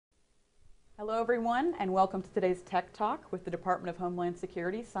Hello everyone, and welcome to today's Tech Talk with the Department of Homeland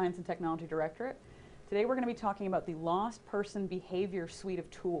Security Science and Technology Directorate. Today we're going to be talking about the Lost Person Behavior Suite of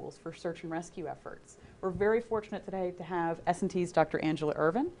tools for search and rescue efforts. We're very fortunate today to have S&T's Dr. Angela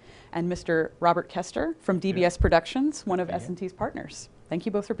Irvin and Mr. Robert Kester from DBS Productions, one of S&T's partners. Thank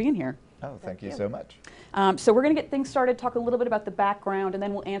you both for being here. Oh, thank you so much. So we're going to get things started, talk a little bit about the background, and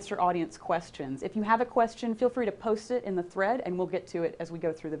then we'll answer audience questions. If you have a question, feel free to post it in the thread, and we'll get to it as we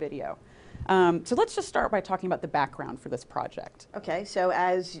go through the video. So let's just start by talking about the background for this project. Okay, so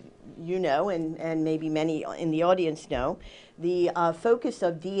as you know, and maybe many in the audience know, the focus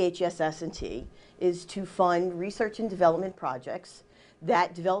of DHS S&T is to fund research and development projects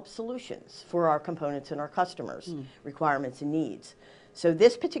that develop solutions for our components and our customers' requirements and needs. So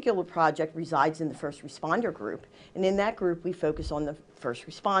this particular project resides in the first responder group, and in that group we focus on the first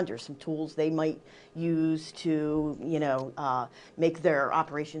responders, some tools they might use to, make their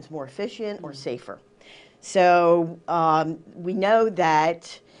operations more efficient or safer. So we know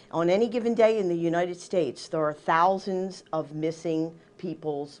that on any given day in the United States, there are thousands of missing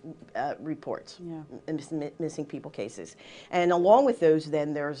people's reports, missing people cases. And along with those,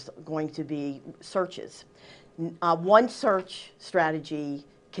 then there's going to be searches. One search strategy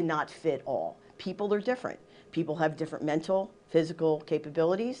cannot fit all. People are different. People have different mental, physical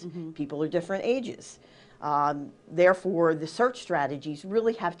capabilities. People are different ages. Therefore, the search strategies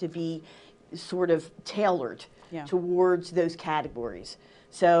really have to be sort of tailored towards those categories.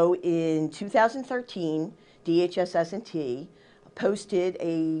 So in 2013, DHS S&T posted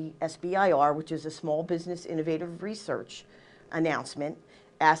a SBIR, which is a Small Business Innovative Research announcement,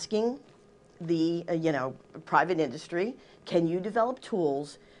 asking the private industry, can you develop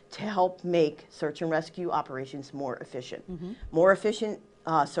tools to help make search and rescue operations more efficient? More efficient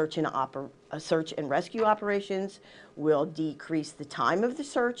search and rescue operations will decrease the time of the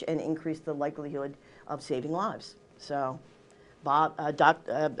search and increase the likelihood of saving lives. So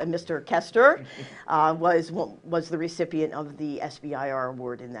Mr. Kester was the recipient of the SBIR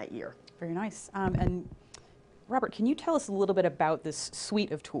award in that year. Very nice. And Robert, can you tell us a little bit about this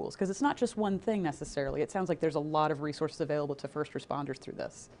suite of tools? Because it's not just one thing necessarily. It sounds like there's a lot of resources available to first responders through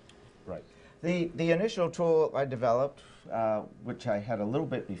this. Right. The initial tool I developed, which I had a little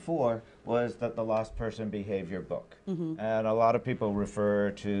bit before, was the Lost Person Behavior book. And a lot of people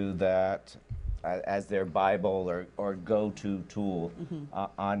refer to that as their Bible or go-to tool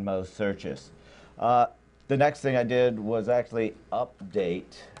on most searches. The next thing I did was actually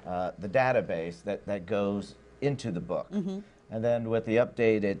update the database that goes into the book. And then with the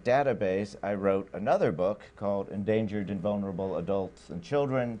updated database, I wrote another book called Endangered and Vulnerable Adults and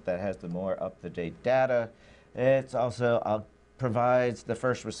Children that has the more up-to-date data. It's also provides the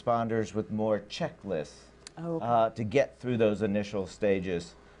first responders with more checklists to get through those initial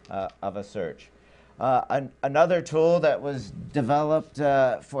stages of a search. Another tool that was developed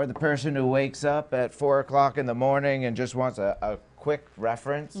for the person who wakes up at 4 o'clock in the morning and just wants a quick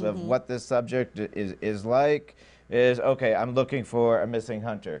reference of what this subject is like is, okay, I'm looking for a missing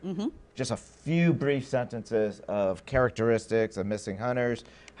hunter. Just a few brief sentences of characteristics of missing hunters.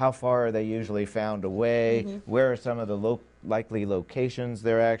 How far are they usually found away? Where are some of the likely locations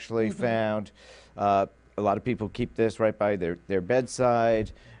they're actually found? A lot of people keep this right by their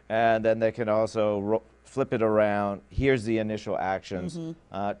bedside, and then they can also flip it around. Here's the initial actions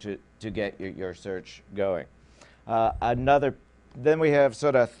to get your search going. Then we have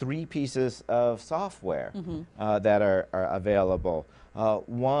sort of 3 pieces of software that are available.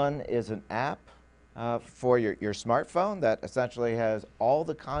 One is an app for your smartphone that essentially has all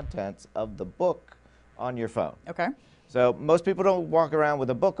the contents of the book on your phone. Okay. So most people don't walk around with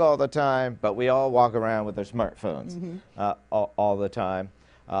a book all the time, but we all walk around with our smartphones all the time.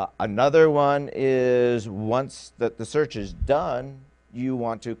 Another one is once the search is done, you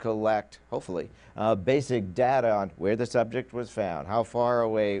want to collect, hopefully, basic data on where the subject was found, how far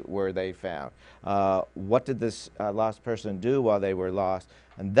away were they found, what did this lost person do while they were lost,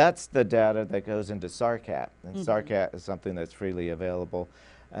 and that's the data that goes into SARCAT, and SARCAT is something that's freely available,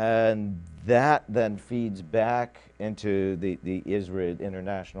 and that then feeds back into the ISRID,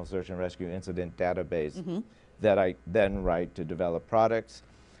 International Search and Rescue Incident Database, that I then write to develop products,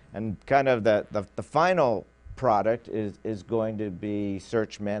 and kind of the final product is going to be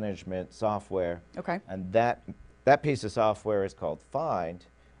search management software. Okay. And that piece of software is called Find,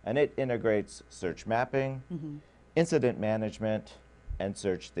 and it integrates search mapping, incident management, and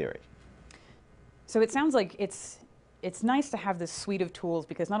search theory. So it sounds like it's nice to have this suite of tools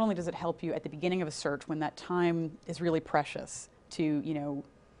because not only does it help you at the beginning of a search when that time is really precious to,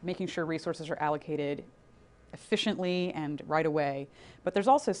 making sure resources are allocated efficiently and right away, but there's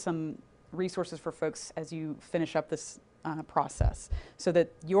also some resources for folks as you finish up this process, so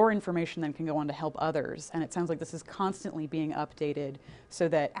that your information then can go on to help others. And it sounds like this is constantly being updated, so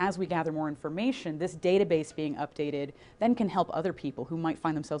that as we gather more information, this database being updated then can help other people who might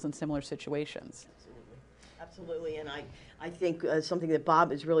find themselves in similar situations. Absolutely, and I think something that Bob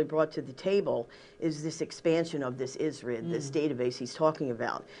has really brought to the table is this expansion of this ISRID, this database he's talking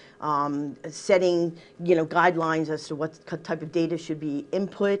about. Setting, guidelines as to what type of data should be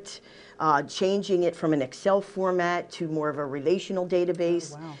input, changing it from an Excel format to more of a relational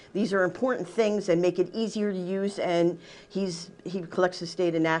database. Oh, wow. These are important things and make it easier to use, and he collects this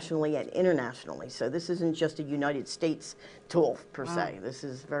data nationally and internationally. So this isn't just a United States tool per se. This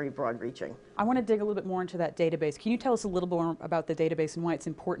is very broad-reaching. I want to dig a little bit more into that database. Can you tell us a little more about the database and why it's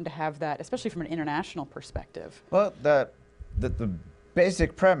important to have that, especially from an international perspective? Well, the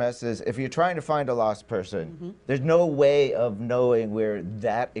basic premise is if you're trying to find a lost person, there's no way of knowing where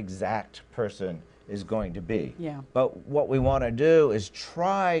that exact person is going to be. Yeah. But what we want to do is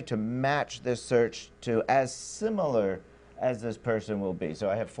try to match this search to as similar as this person will be. So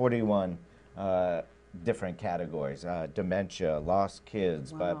I have 41 different categories: dementia, lost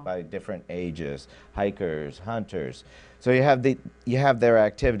kids by different ages, hikers, hunters. So you have their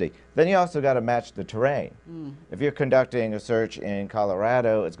activity. Then you also got to match the terrain. If you're conducting a search in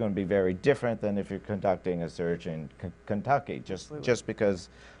Colorado, it's going to be very different than if you're conducting a search in Kentucky, just because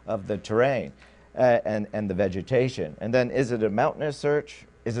of the terrain and the vegetation. And then, is it a mountainous search?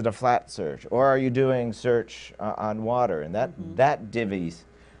 Is it a flat search? Or are you doing search on water? And that divvies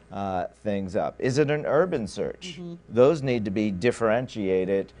things up. Is it an urban search? Those need to be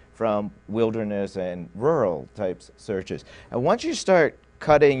differentiated from wilderness and rural types searches. And once you start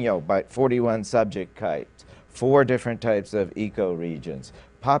cutting, by 41 subject types, 4 different types of ecoregions,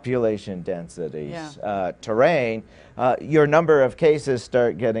 population densities, terrain, your number of cases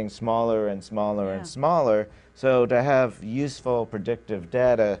start getting smaller and smaller and smaller. So to have useful predictive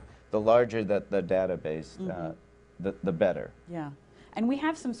data, the larger that the database, the better. Yeah. And we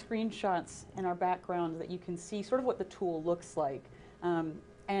have some screenshots in our background that you can see sort of what the tool looks like.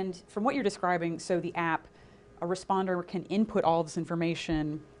 And from what you're describing, so the app, a responder can input all this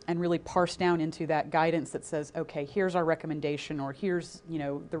information and really parse down into that guidance that says, okay, here's our recommendation, or here's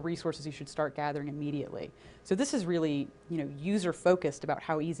the resources you should start gathering immediately. So this is really user focused about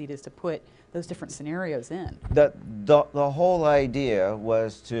how easy it is to put those different scenarios in. The whole idea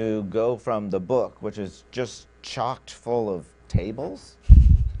was to go from the book, which is just chocked full of tables,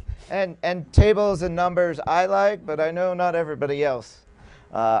 and tables and numbers I like, but I know not everybody else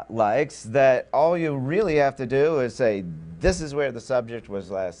likes, that all you really have to do is say, this is where the subject was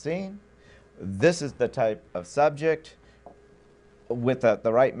last seen, this is the type of subject. With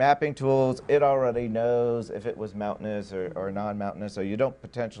the right mapping tools, it already knows if it was mountainous or non-mountainous, so you don't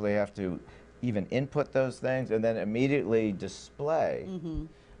potentially have to even input those things, and then immediately display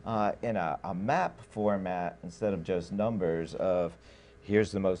in a map format, instead of just numbers of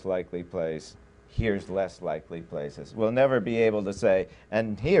here's the most likely place, here's less likely places. We'll never be able to say,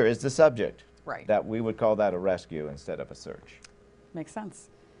 and here is the subject. Right. That we would call that a rescue instead of a search. Makes sense.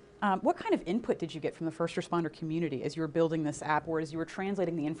 What kind of input did you get from the first responder community as you were building this app, or as you were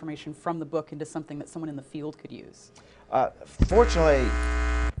translating the information from the book into something that someone in the field could use? Fortunately,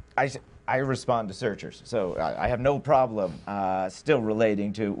 I respond to searchers, so I have no problem still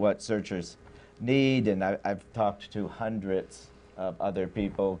relating to what searchers need, and I've talked to hundreds of other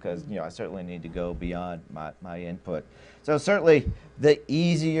people, because I certainly need to go beyond my input. So certainly, the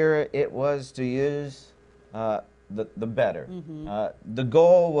easier it was to use, the better. The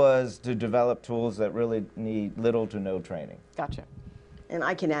goal was to develop tools that really need little to no training. Gotcha. And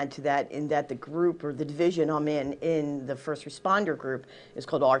I can add to that, in that the group or the division I'm in the first responder group, is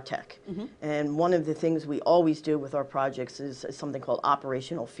called RTEC. And one of the things we always do with our projects is something called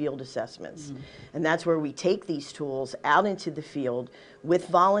operational field assessments. And that's where we take these tools out into the field with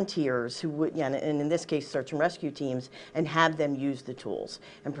volunteers who would, and in this case, search and rescue teams, and have them use the tools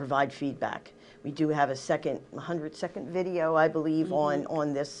and provide feedback. We do have a 100-second video, I believe,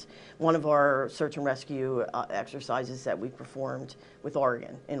 on this, one of our search and rescue exercises that we performed with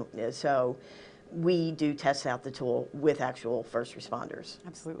Oregon. And so we do test out the tool with actual first responders.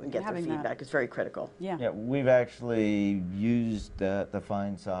 Absolutely. And get their feedback. It's very critical. Yeah. We've actually used the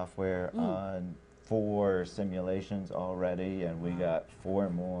Find software on 4 simulations already, and we got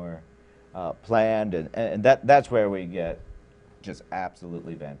 4 more planned, and that's where we get just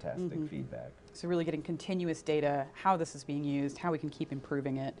absolutely fantastic feedback. So really getting continuous data, how this is being used, how we can keep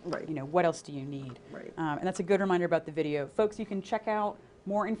improving it. Right. What else do you need? Right. And that's a good reminder about the video. Folks, you can check out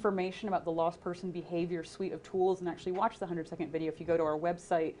more information about the lost person behavior suite of tools and actually watch the 100-second video, if you go to our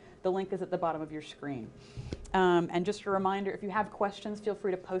website, the link is at the bottom of your screen. And just a reminder, if you have questions, feel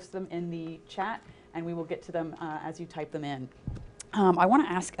free to post them in the chat, and we will get to them as you type them in. I want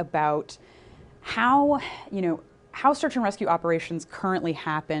to ask about how search and rescue operations currently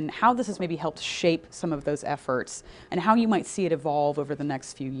happen, how this has maybe helped shape some of those efforts, and how you might see it evolve over the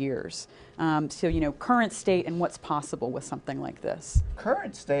next few years. So, current state and what's possible with something like this.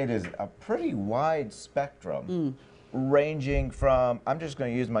 Current state is a pretty wide spectrum, ranging from, I'm just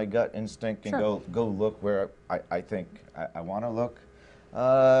going to use my gut instinct and Sure. go look where I think I want to look,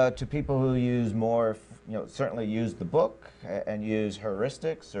 to people who use more, certainly use the book and use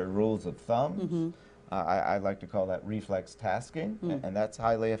heuristics or rules of thumbs. I like to call that reflex tasking, and that's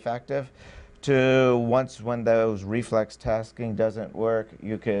highly effective. To when those reflex tasking doesn't work,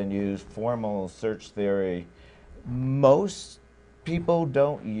 you can use formal search theory. Most people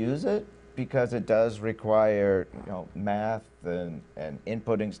don't use it because it does require math and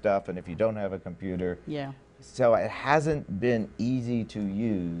inputting stuff, and if you don't have a computer, Yeah. so it hasn't been easy to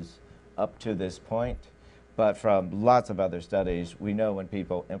use up to this point. But from lots of other studies, we know when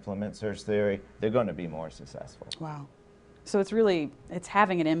people implement search theory, they're going to be more successful. Wow. So it's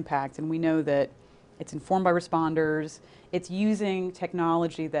having an impact, and we know that it's informed by responders. It's using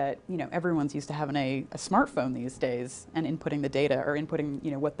technology that, everyone's used to having a smartphone these days and inputting the data or inputting,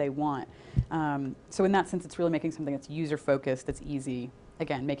 what they want. So in that sense, it's really making something that's user-focused, that's easy.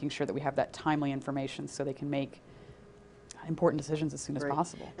 Again, making sure that we have that timely information so they can make important decisions as soon as Right.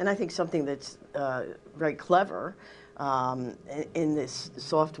 possible. And I think something that's very clever in this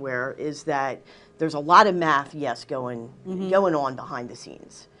software is that there's a lot of math, yes, going on behind the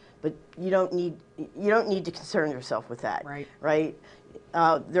scenes, but you don't need to concern yourself with that. Right. Right.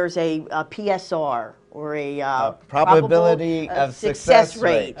 There's a PSR, or a Probability probable, of success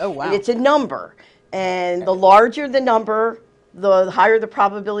rate. Oh, wow. And it's a number, and the larger the number, the higher the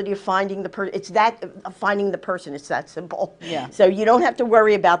probability of finding the person. It's that of finding the person. It's that simple. Yeah. So you don't have to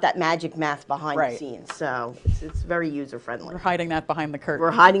worry about that magic math behind Right. the scenes. So it's very user friendly. We're hiding that behind the curtain.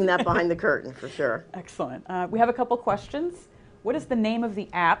 We're hiding that behind the curtain for sure. Excellent. We have a couple questions. What is the name of the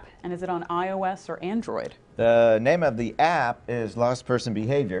app, and is it on iOS or Android? The name of the app is Lost Person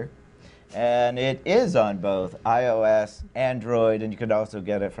Behavior, and it is on both iOS, Android, and you could also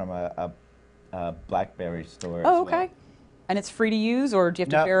get it from a BlackBerry store. Oh, as well. okay. And it's free to use, or do you have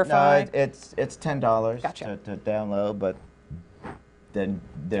to No, verify? no, it's $10 Gotcha. to download, but then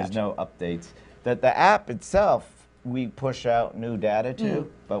there's no updates. The app itself, we push out new data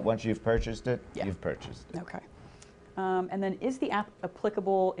to, but once you've purchased it, Yeah. you've purchased it. Okay. And then is the app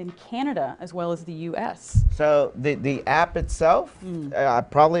applicable in Canada as well as the U.S.? So the app itself,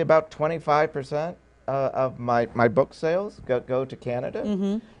 probably about 25% of my book sales go to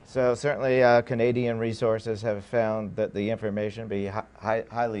Canada. So certainly Canadian resources have found that the information be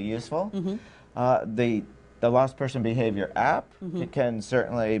highly useful. The Lost Person Behavior app, it can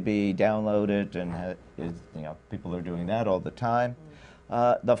certainly be downloaded, and people are doing that all the time.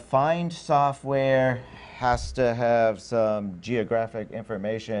 The Find software has to have some geographic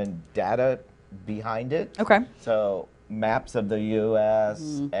information data behind it. Okay. So maps of the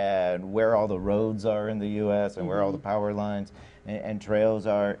U.S. and where all the roads are in the U.S. and where all the power lines and trails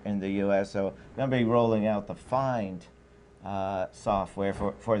are in the U.S. So I'm going to be rolling out the Find software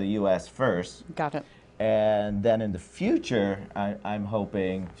for the U.S. first. Got it. And then in the future, I'm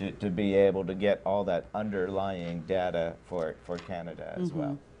hoping to be able to get all that underlying data for Canada as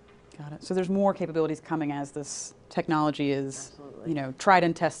well. Got it. So there's more capabilities coming as this technology is, tried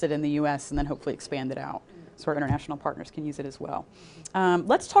and tested in the U.S. and then hopefully expanded out, so our international partners can use it as well.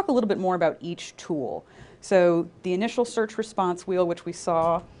 Let's talk a little bit more about each tool. So the initial search response wheel, which we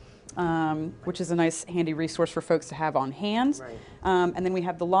saw, which is a nice handy resource for folks to have on hand. Right. And then we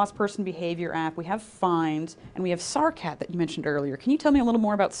have the Lost Person Behavior app, we have Find, and we have SARCAT that you mentioned earlier. Can you tell me a little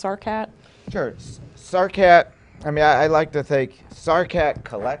more about SARCAT? Sure. SARCAT, I like to think SARCAT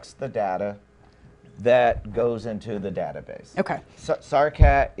collects the data that goes into the database. Okay.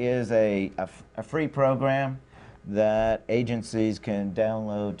 SARCAT is a free program that agencies can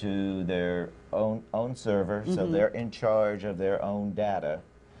download to their own server, so they're in charge of their own data.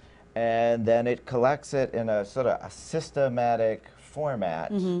 And then it collects it in a sort of a systematic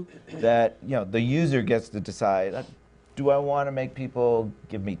format that the user gets to decide, do I want to make people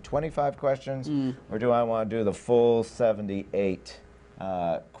give me 25 questions or do I want to do the full 78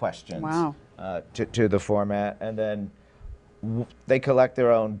 questions Wow. to the format? And then they collect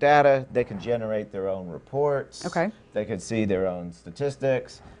their own data, they can generate their own reports, Okay. they can see their own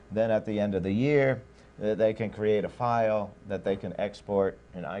statistics. Then at the end of the year, they can create a file that they can export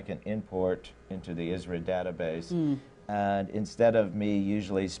and I can import into the ISRID database. And instead of me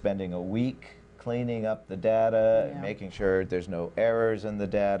usually spending a week cleaning up the data, and making sure there's no errors in the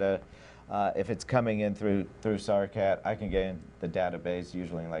data, if it's coming in through SARCAT, I can get in the database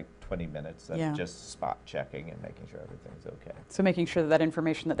usually in like 20 minutes of just spot checking and making sure everything's okay. So making sure that that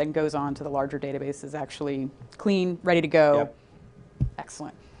information that then goes on to the larger database is actually clean, ready to go. Yep.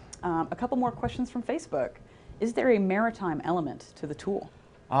 Excellent. A couple more questions from Facebook. Is there a maritime element to the tool?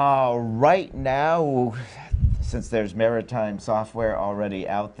 Right now, since there's maritime software already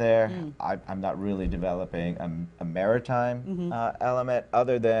out there, I'm not really developing a maritime element,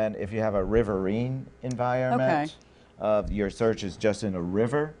 other than if you have a riverine environment, your search is just in a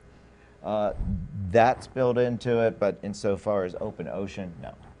river, that's built into it, but insofar as open ocean,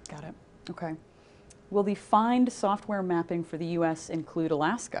 no. Got it. Okay. Will the Find software mapping for the U.S. include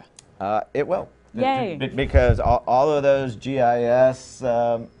Alaska? It will. Yay. Because all of those GIS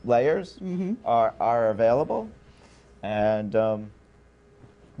layers are available. And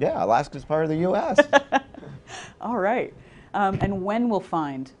yeah, Alaska's part of the U.S. All right. And when will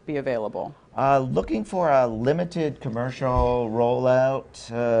Find be available? Looking for a limited commercial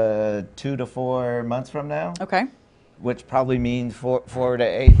rollout 2 to 4 months from now. Okay. Which probably means 4 to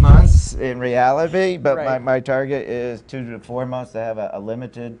 8 months in reality, but Right. my target is 2 to 4 months to have a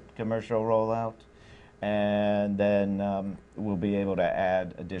limited commercial rollout. And then we'll be able to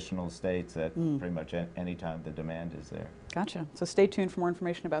add additional states at pretty much any time the demand is there. Gotcha. So stay tuned for more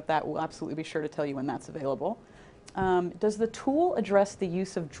information about that. We'll absolutely be sure to tell you when that's available. Does the tool address the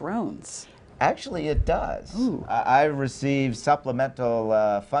use of drones? Actually, it does. Ooh. I received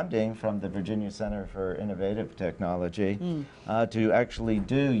supplemental funding from the Virginia Center for Innovative Technology to actually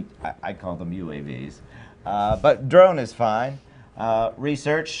do, I call them UAVs, but drone is fine,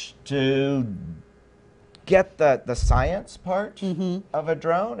 research to get the science part of a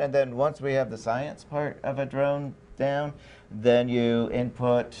drone, and then once we have the science part of a drone down, then you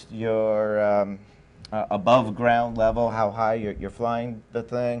input your above ground level, how high you're flying the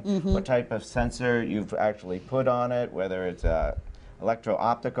thing, what type of sensor you've actually put on it, whether it's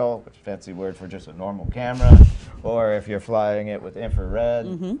electro-optical, which is a fancy word for just a normal camera, or if you're flying it with infrared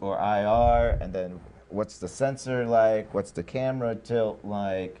or IR, and then what's the sensor like, what's the camera tilt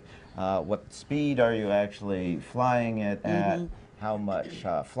like, what speed are you actually flying it at, how much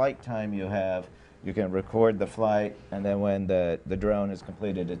flight time you have. You can record the flight, and then when the drone has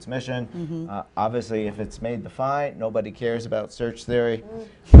completed its mission, obviously if it's made the find, nobody cares about search theory.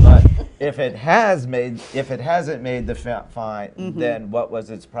 But if it hasn't made the find, then what was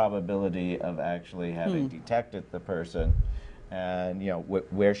its probability of actually having detected the person, and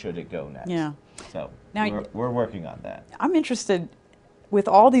where should it go next? Yeah. So Now, we're working on that. I'm interested, with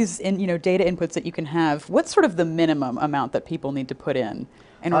all these data inputs that you can have, what's sort of the minimum amount that people need to put in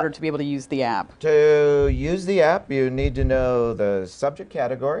order to be able to use the app? To use the app, you need to know the subject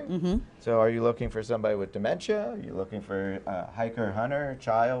category. So are you looking for somebody with dementia? Are you looking for a hiker, hunter,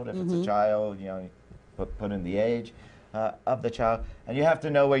 child? If it's a child, put in the age of the child. And you have to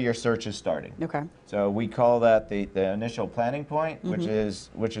know where your search is starting. Okay. So we call that the initial planning point, which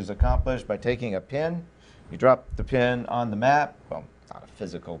is accomplished by taking a pin. You drop the pin on the map. Well, it's not a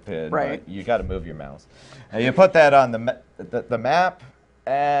physical pin, Right. but you got to move your mouse. And you put that on the map,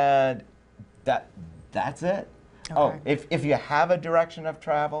 and that's it. Okay. Oh, if you have a direction of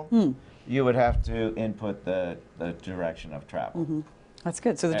travel, you would have to input the direction of travel. That's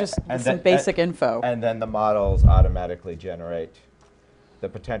good. So just And some then- basic info. And then the models automatically generate, the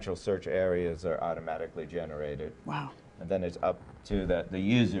potential search areas are automatically generated. Wow. And then it's up to the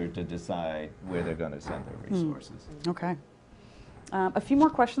user to decide where they're going to send their resources. Okay. A few more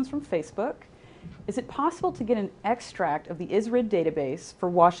questions from Facebook. Is it possible to get an extract of the ISRID database for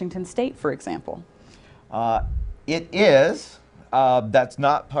Washington State, for example? It is. That's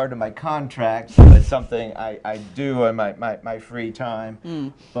not part of my contract, so it's something I do in my free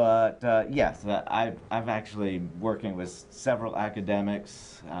time. But yes, I've actually working with several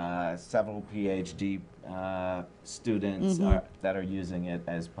academics, several PhD students that are using it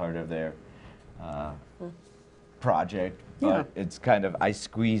as part of their project. But it's kind of, I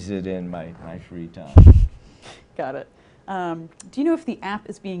squeeze it in my free time. Got it. Do you know if the app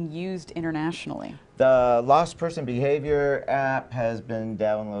is being used internationally? The Lost Person Behavior app has been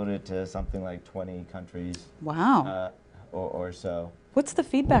downloaded to something like 20 countries Wow. or so. What's the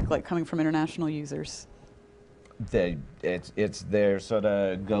feedback like coming from international users? It's their sort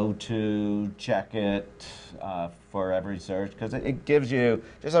of go-to, check it for every search, because it gives you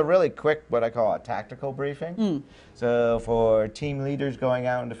just a really quick, what I call a tactical briefing. So for team leaders going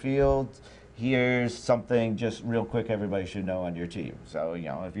out in the field, here's something just real quick everybody should know on your team. So, you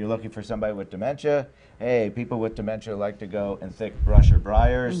know, if you're looking for somebody with dementia, hey, people with dementia like to go in thick brush or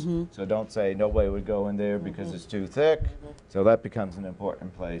briars. So don't say nobody would go in there because it's too thick. So that becomes an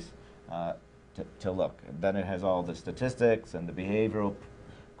important place to look. And then it has all the statistics and the behavioral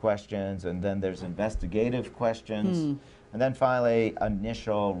questions, and then there's investigative questions. And then finally,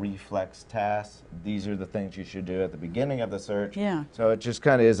 initial reflex tasks. These are the things you should do at the beginning of the search. Yeah. So it just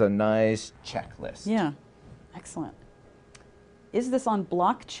kind of is a nice checklist. Yeah, excellent. Is this on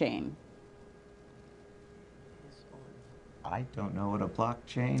blockchain? I don't know what a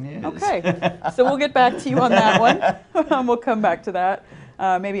blockchain is. Okay, so we'll get back to you on that one. We'll come back to that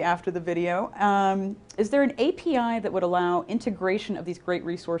maybe after the video. Is there an API that would allow integration of these great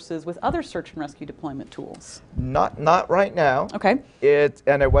resources with other search and rescue deployment tools? Not right now. Okay.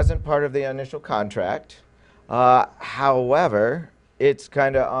 And it wasn't part of the initial contract. However, it's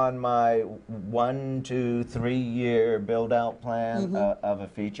kind of on my 1 to 3 year build out plan of a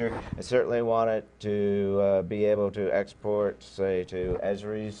feature. I certainly want it to be able to export, say, to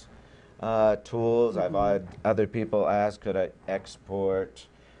Esri's tools. I've had other people ask, could I export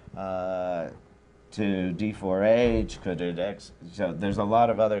to D4H? Could it so there's a lot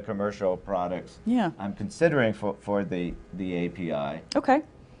of other commercial products Yeah. I'm considering for the API. Okay.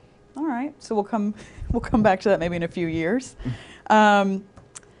 All right. So we'll come back to that maybe in a few years. Let's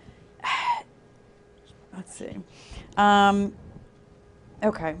see.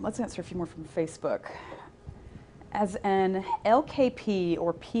 Okay, let's answer a few more from Facebook. As an LKP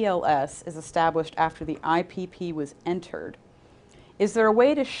or PLS is established after the IPP was entered, is there a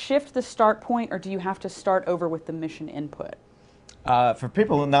way to shift the start point, or do you have to start over with the mission input? For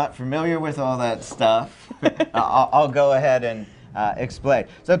people who are not familiar with all that stuff, I'll go ahead and explain.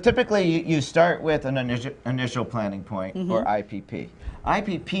 So typically you start with an initial planning point, or IPP.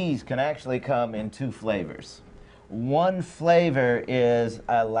 IPPs can actually come in 2 flavors. One flavor is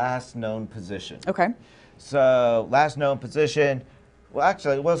a last known position. Okay. So last known position, well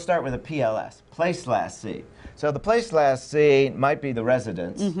actually we'll start with a PLS, place last seen. So the place last seen might be the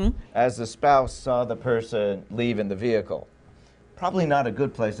residence, as the spouse saw the person leave in the vehicle. Probably not a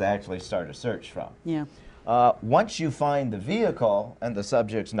good place to actually start a search from. Yeah. Once you find the vehicle and the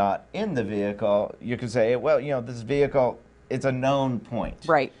subject's not in the vehicle, you can say, well, you know, this vehicle, it's a known point.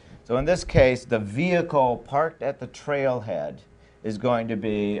 Right. So in this case, the vehicle parked at the trailhead is going to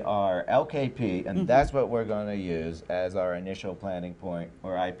be our LKP, and that's what we're going to use as our initial planning point,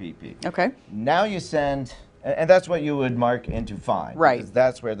 or IPP. Okay. Now you send, and that's what you would mark into find. Right. Because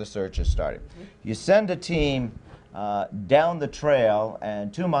that's where the search is starting. You send a team down the trail,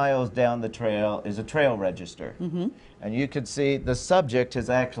 and 2 miles down the trail is a trail register. And you can see the subject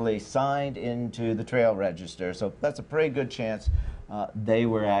has actually signed into the trail register, so that's a pretty good chance they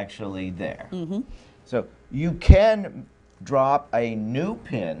were actually there. So you can drop a new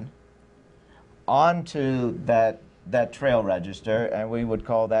pin onto that trail register, and we would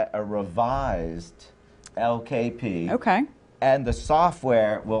call that a revised LKP. Okay. And the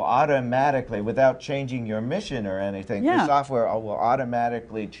software will automatically, without changing your mission or anything, the software will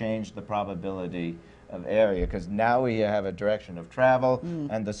automatically change the probability of area, because now we have a direction of travel,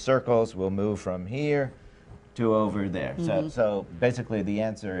 and the circles will move from here to over there. So basically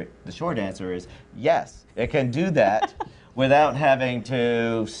the short answer is yes, it can do that without having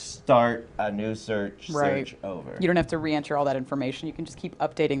to start a new search over. You don't have to re-enter all that information. You can just keep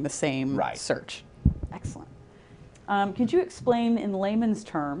updating the same search. Excellent. Could you explain in layman's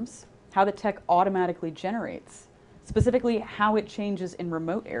terms how the tech automatically generates, specifically how it changes in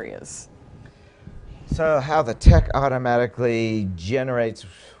remote areas? So how the tech automatically generates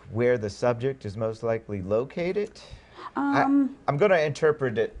where the subject is most likely located? I'm going to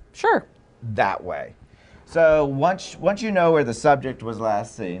interpret it that way. So once you know where the subject was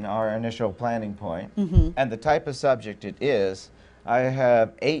last seen, our initial planning point, and the type of subject it is, I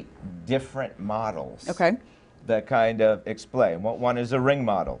have 8 different models that kind of explain. One is a ring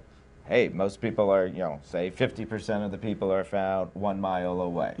model. Hey, most people are, you know, say 50% of the people are found 1 mile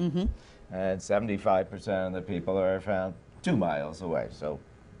away. And 75% of the people are found 2 miles away. So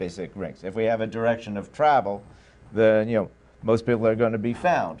basic rings. If we have a direction of travel, then, you know, most people are going to be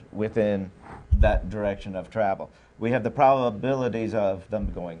found within that direction of travel. We have the probabilities of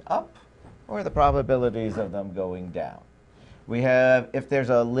them going up or the probabilities of them going down. We have, if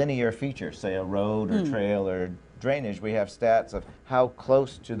there's a linear feature, say a road or trail or drainage, we have stats of how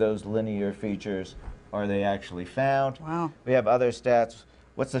close to those linear features are they actually found. Wow. We have other stats.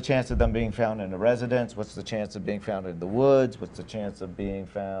 What's the chance of them being found in a residence? What's the chance of being found in the woods? What's the chance of being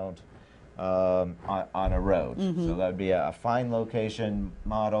found on a road? So that would be a find location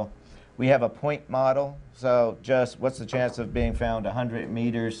model. We have a point model, so just what's the chance of being found 100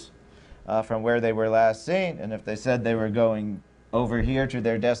 meters from where they were last seen? And if they said they were going over here to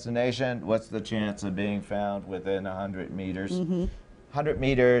their destination, what's the chance of being found within 100 meters? 100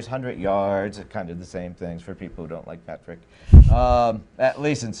 meters, 100 yards, kind of the same things for people who don't like metric. At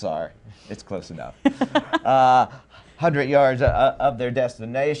least in SAR, it's close enough. 100 yards of their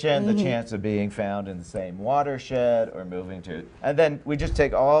destination, the chance of being found in the same watershed or moving to. And then we just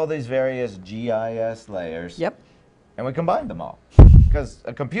take all these various GIS layers Yep. and we combine them all. Because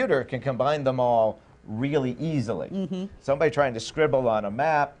a computer can combine them all really easily. Somebody trying to scribble on a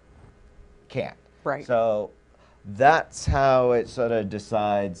map can't. Right. So that's how it sort of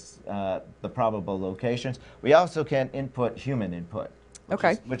decides the probable locations. We also can input human input.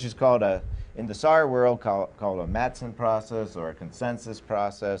 Okay. Which is called in the SAR world, called a Matson process or a consensus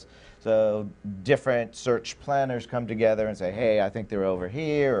process. So different search planners come together and say, hey, I think they're over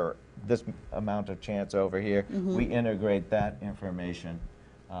here, or this amount of chance over here. We integrate that information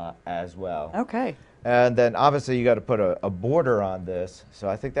as well. Okay. And then obviously you got to put a border on this. So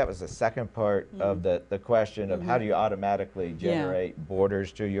I think that was the second part of the question of how do you automatically generate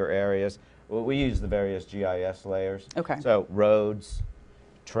borders to your areas. Well, we use the various GIS layers. Okay. So roads,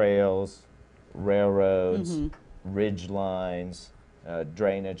 trails, railroads, ridge lines,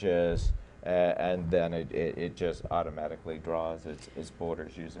 drainages, and then it just automatically draws its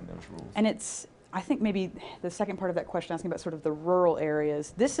borders using those rules. And it's, I think maybe the second part of that question, asking about sort of the rural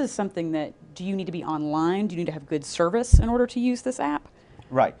areas, this is something that, do you need to be online? Do you need to have good service in order to use this app?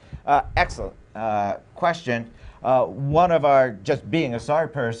 Right. Excellent question. One of our, just being a SAR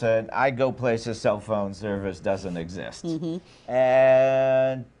person, I go places cell phone service doesn't exist.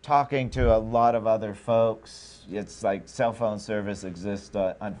 And talking to a lot of other folks, it's like cell phone service exists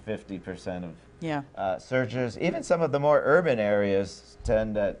on 50% of searches. Even some of the more urban areas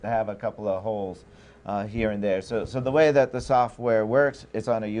tend to have a couple of holes here and there. So the way that the software works, it's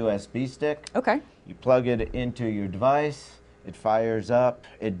on a USB stick. Okay. You plug it into your device. It fires up.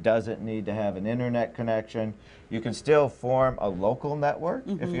 It doesn't need to have an internet connection. You can still form a local network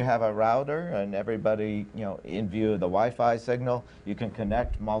if you have a router and everybody, in view of the Wi-Fi signal. You can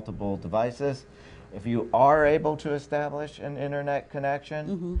connect multiple devices. If you are able to establish an internet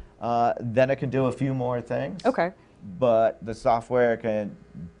connection, then it can do a few more things. Okay. But the software can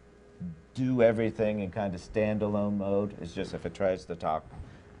do everything in kind of standalone mode. It's just if it tries to talk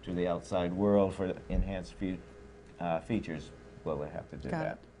to the outside world for enhanced features, will it have to do Got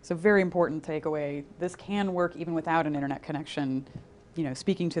that? it. So very important takeaway. This can work even without an internet connection,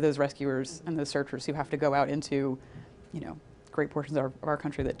 speaking to those rescuers and those searchers who have to go out into, great portions of our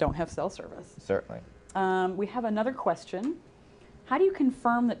country that don't have cell service. Certainly. We have another question. How do you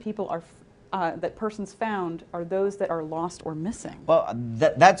confirm that people are, that persons found are those that are lost or missing? Well,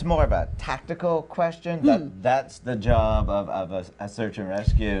 that's more of a tactical question. That's the job of a search and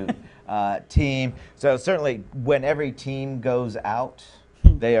rescue team. So certainly when every team goes out,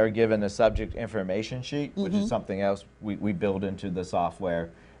 they are given a subject information sheet, which is something else we build into the software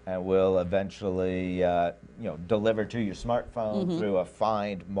and will eventually deliver to your smartphone through a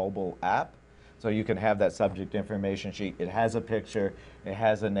Find mobile app. So you can have that subject information sheet. It has a picture, it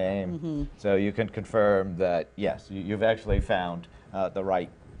has a name, so you can confirm that, yes, you've actually found the right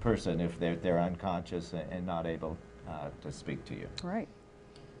person if they're unconscious and not able to speak to you. Right.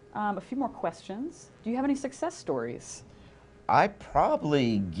 A few more questions. Do you have any success stories? I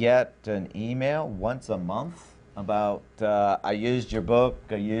probably get an email once a month about, I used your book,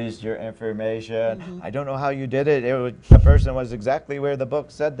 I used your information, I don't know how you did it. The person was exactly where the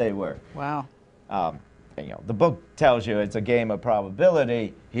book said they were. Wow. The book tells you it's a game of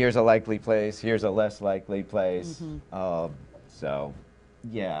probability. Here's a likely place, here's a less likely place. So,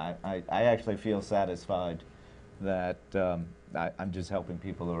 yeah, I actually feel satisfied that I'm just helping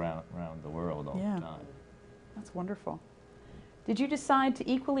people around the world all the time. That's wonderful. Did you decide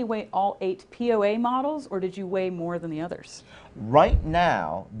to equally weigh all 8 POA models, or did you weigh more than the others? Right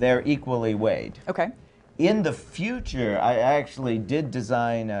now, they're equally weighed. Okay. In the future, I actually did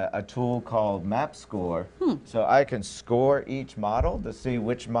design a tool called MapScore, so I can score each model to see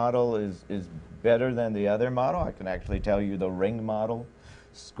which model is better than the other model. I can actually tell you the ring model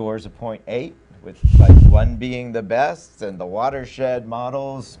scores a 0.8, with like 1 being the best, and the watershed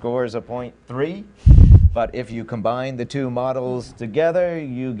model scores a 0.3. But if you combine the two models together,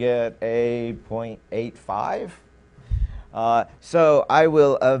 you get a 0.85. So I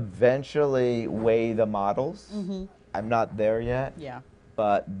will eventually weigh the models. I'm not there yet,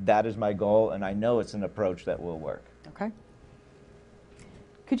 but that is my goal, and I know it's an approach that will work. Okay.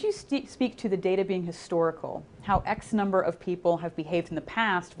 Could you speak to the data being historical, how X number of people have behaved in the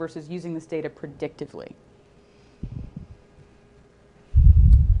past versus using this data predictively?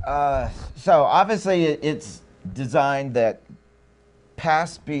 So obviously it's designed that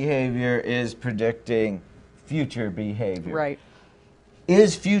past behavior is predicting future behavior. Right.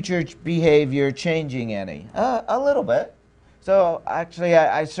 Is future behavior changing any? A little bit. So actually,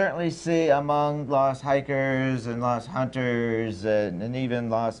 I certainly see among lost hikers and lost hunters and even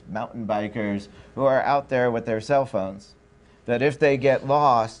lost mountain bikers who are out there with their cell phones, that if they get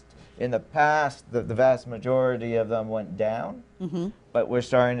lost, in the past, the vast majority of them went down, but we're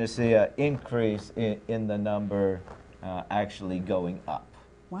starting to see an increase in the number actually going up.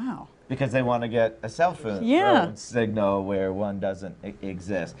 Wow. Because they want to get a cell phone Yeah. signal where one doesn't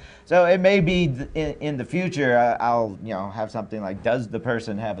exist. So it may be in the future I'll have something like, does the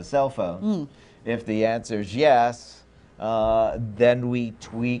person have a cell phone? If the answer is yes, then we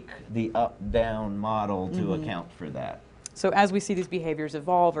tweak the up-down model to account for that. So as we see these behaviors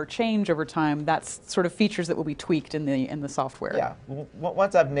evolve or change over time, that's sort of features that will be tweaked in the software. Yeah,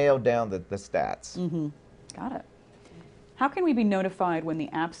 once I've nailed down the stats. Got it. How can we be notified when the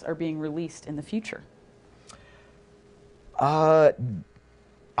apps are being released in the future? I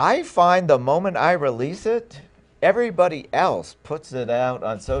find the moment I release it, everybody else puts it out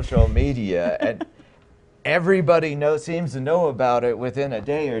on social media, and everybody seems to know about it within a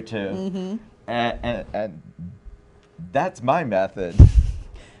day or two. And that's my method.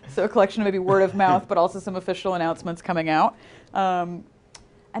 So a collection of maybe word of mouth, but also some official announcements coming out.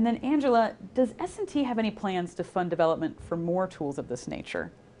 And then Angela, does S&T have any plans to fund development for more tools of this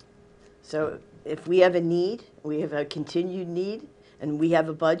nature? So if we have a need, we have a continued need, and we have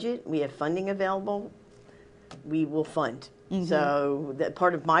a budget, we have funding available, we will fund. So that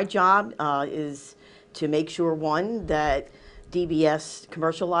part of my job is to make sure, one, that DBS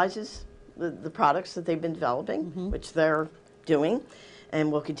commercializes the products that they've been developing, which they're doing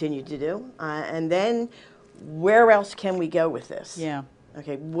and will continue to do. And then where else can we go with this? Yeah.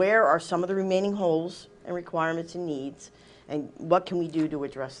 Okay, where are some of the remaining holes and requirements and needs, and what can we do to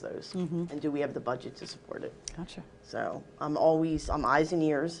address those? And do we have the budget to support it? Gotcha. So I'm eyes and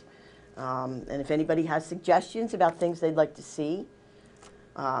ears. And if anybody has suggestions about things they'd like to see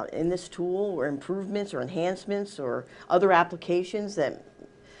in this tool, or improvements or enhancements or other applications that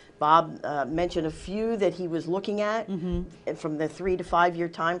Bob mentioned a few that he was looking at from the 3 to 5 year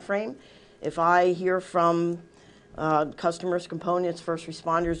time frame. If I hear from customers, components, first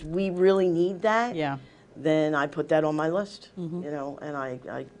responders, we really need that, Yeah. then I put that on my list, and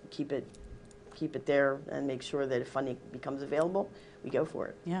I keep it there and make sure that if funding becomes available, we go for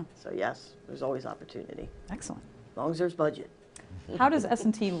it. Yeah. So yes, there's always opportunity, Excellent. as long as there's budget. How does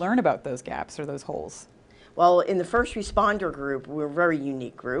S&T learn about those gaps or those holes? Well, in the first responder group, we're a very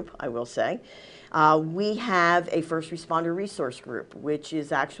unique group, I will say. We have a first responder resource group, which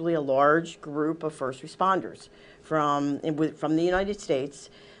is actually a large group of first responders from the United States,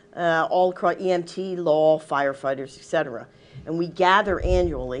 all across EMT, law, firefighters, etc. And we gather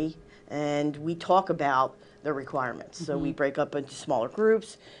annually and we talk about the requirements. So we break up into smaller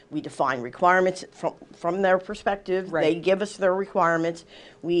groups. We define requirements from their perspective. Right. They give us their requirements.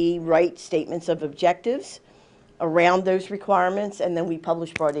 We write statements of objectives around those requirements, and then we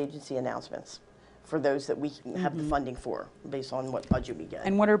publish broad agency announcements for those that we have the funding for, based on what budget we get.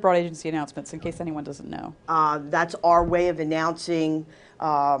 And what are broad agency announcements, in case anyone doesn't know? That's our way of announcing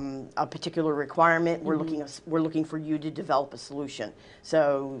a particular requirement. We're looking for you to develop a solution.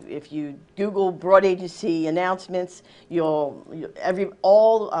 So if you Google broad agency announcements, all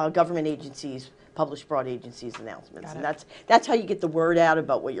government agencies publish broad agencies announcements, and that's how you get the word out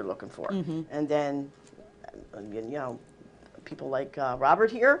about what you're looking for. And then, people like Robert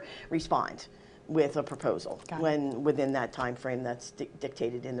here respond with a proposal within that time frame that's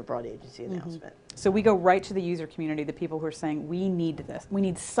dictated in the broad agency announcement. So we go right to the user community, the people who are saying, we need this. We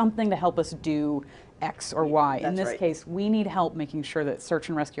need something to help us do X or Y. In this case, we need help making sure that search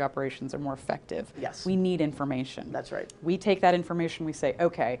and rescue operations are more effective. Yes. We need information. That's right. We take that information, we say,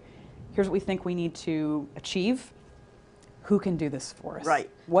 okay, here's what we think we need to achieve. Who can do this for us? Right.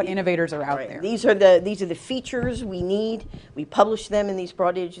 What innovators are out Right. there? These are the features we need. We publish them in these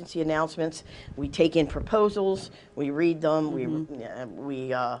broad agency announcements. We take in proposals. We read them.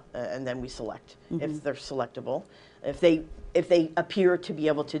 And then we select if they're selectable. If they appear to be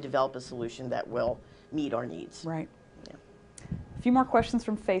able to develop a solution that will meet our needs. Right. Yeah. A few more questions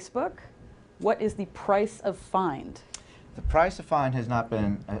from Facebook. What is the price of find? The price of find has not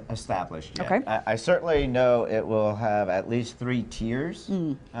been established yet. Okay. I certainly know it will have at least 3 tiers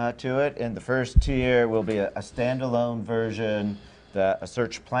to it. And the first tier will be a standalone version that a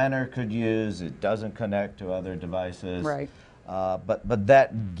search planner could use. It doesn't connect to other devices. Right. But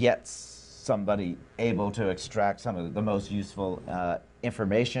that gets somebody able to extract some of the most useful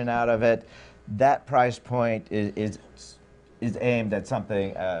information out of it. That price point is aimed at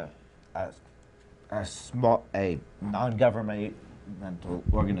something a non-governmental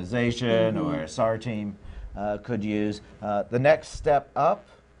organization or a SAR team could use. The next step up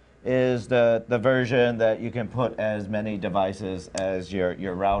is the version that you can put as many devices as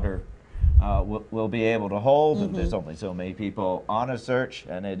your router will be able to hold. And there's only so many people on a search,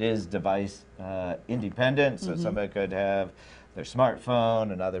 and it is device independent, so somebody could have their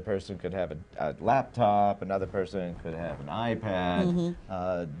smartphone, another person could have a laptop, another person could have an iPad.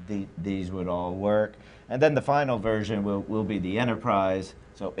 These would all work. And then the final version will be the enterprise,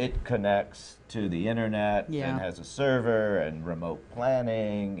 so it connects to the internet and has a server and remote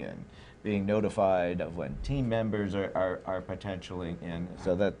planning and being notified of when team members are potentially in.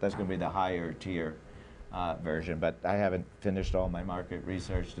 So that's going to be the higher tier version, but I haven't finished all my market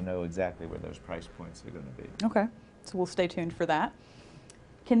research to know exactly where those price points are going to be. Okay, so we'll stay tuned for that.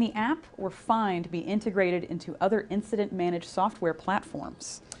 Can the app or Find be integrated into other incident managed software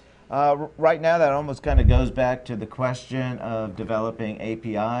platforms? Right now, that almost kind of goes back to the question of developing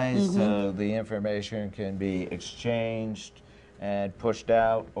APIs, so the information can be exchanged and pushed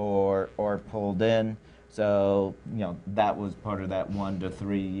out or pulled in. So, that was part of that 1 to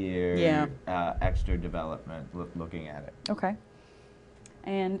 3 year extra development looking at it. Okay.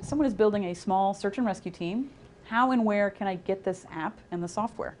 And someone is building a small search and rescue team. How and where can I get this app and the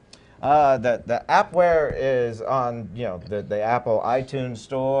software? The appware is on the Apple iTunes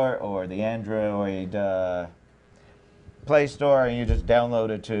Store or the Android Play Store, and you just download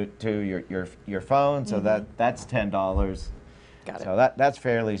it to your phone. So that's $10. Got it. So that's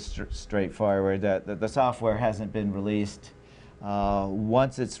fairly straightforward. The software hasn't been released.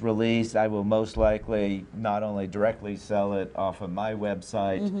 Once it's released, I will most likely not only directly sell it off of my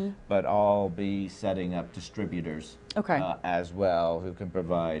website, but I'll be setting up distributors as well, who can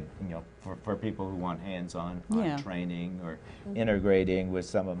provide, for people who want hands-on training or integrating with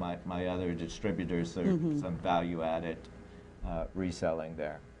some of my other distributors. There's some value-added reselling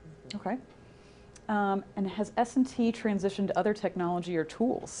there. Okay. And has S&T transitioned to other technology or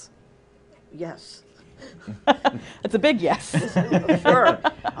tools? Yes. It's a big yes. Sure.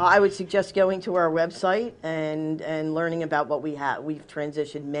 I would suggest going to our website and learning about what we have. We've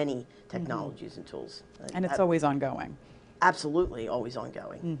transitioned many technologies and tools. And it's always ongoing. Absolutely, always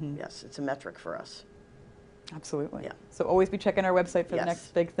ongoing. Yes, it's a metric for us. Absolutely. Yeah. So always be checking our website for the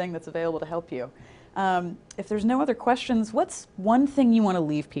next big thing that's available to help you. If there's no other questions, what's one thing you want to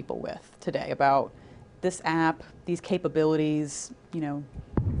leave people with today about this app, these capabilities?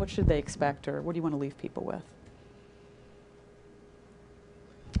 What should they expect, or what do you want to leave people with?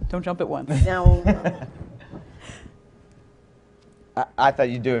 Don't jump at once. Now, I thought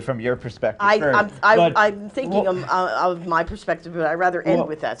you'd do it from your perspective first. I'm thinking of my perspective, but I'd rather end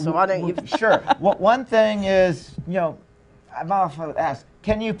with that. So why don't you? Sure. One thing is, I'm often asked,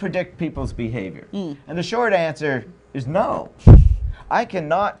 can you predict people's behavior? And the short answer is no. I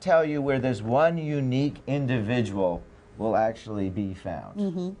cannot tell you where this one unique individual will actually be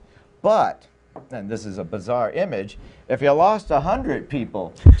found. But, and this is a bizarre image, if you lost 100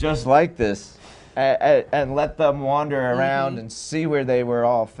 people just like this and let them wander around and see where they were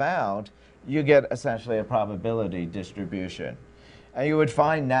all found, you get essentially a probability distribution. And you would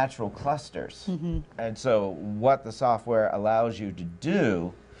find natural clusters. And so what the software allows you to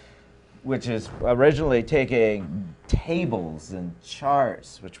do, which is originally taking tables and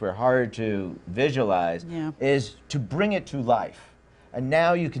charts, which were hard to visualize, is to bring it to life. And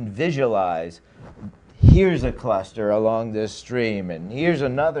now you can visualize, here's a cluster along this stream, and here's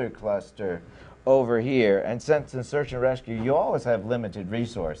another cluster over here. And since in search and rescue, you always have limited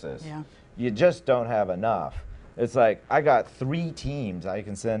resources. You just don't have enough. It's like, I got 3 teams I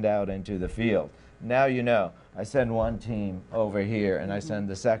can send out into the field. Now I send one team over here, and I send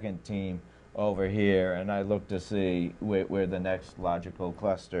the second team over here, and I look to see where the next logical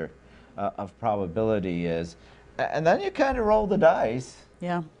cluster of probability is. And then you kind of roll the dice.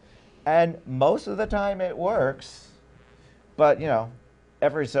 And most of the time it works, but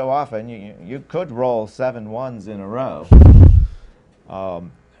every so often you could roll 7 ones in a row.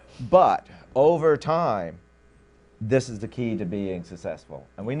 But over time, this is the key to being successful.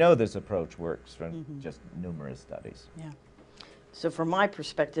 And we know this approach works from just numerous studies. So from my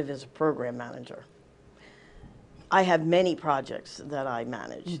perspective as a program manager, I have many projects that I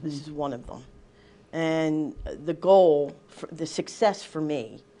manage. This is one of them. And the goal, the success for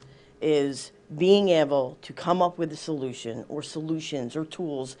me, is being able to come up with a solution or solutions or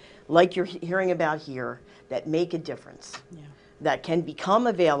tools like you're hearing about here that make a difference, Yeah. that can become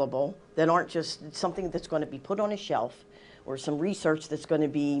available, that aren't just something that's going to be put on a shelf or some research that's going to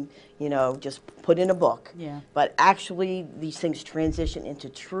be, you know, just put in a book. Yeah. But actually these things transition into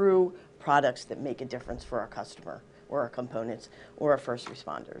true products that make a difference for our customer or our components or our first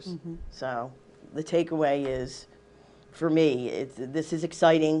responders. So the takeaway is, for me, this is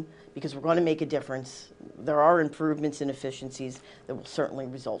exciting because we're going to make a difference. There are improvements and efficiencies that will certainly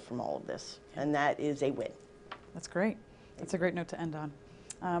result from all of this, and that is a win. That's great. That's a great note to end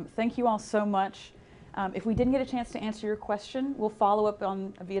on. Thank you all so much. If we didn't get a chance to answer your question, we'll follow up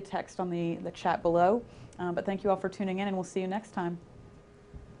via text on the chat below. But thank you all for tuning in, and we'll see you next time.